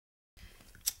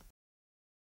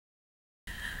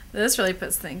This really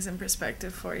puts things in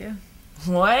perspective for you.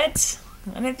 What?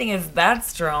 I didn't think it's that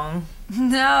strong.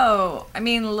 No, I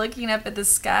mean, looking up at the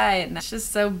sky, and it's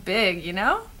just so big, you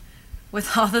know?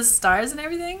 With all the stars and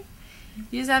everything.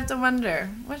 You just have to wonder,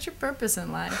 what's your purpose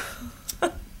in life?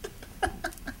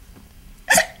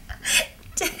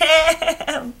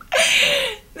 Damn.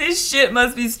 This shit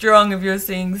must be strong if you're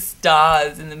seeing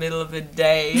stars in the middle of the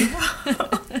day.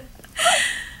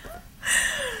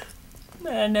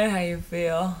 I know how you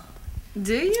feel.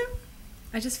 Do you?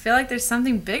 I just feel like there's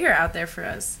something bigger out there for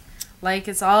us. Like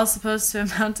it's all supposed to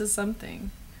amount to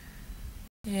something.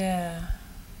 Yeah.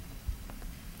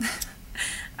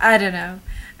 I don't know.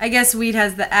 I guess weed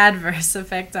has the adverse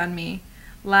effect on me.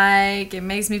 Like, it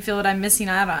makes me feel what I'm missing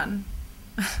out on.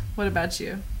 What about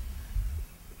you?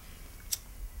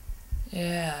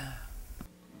 Yeah.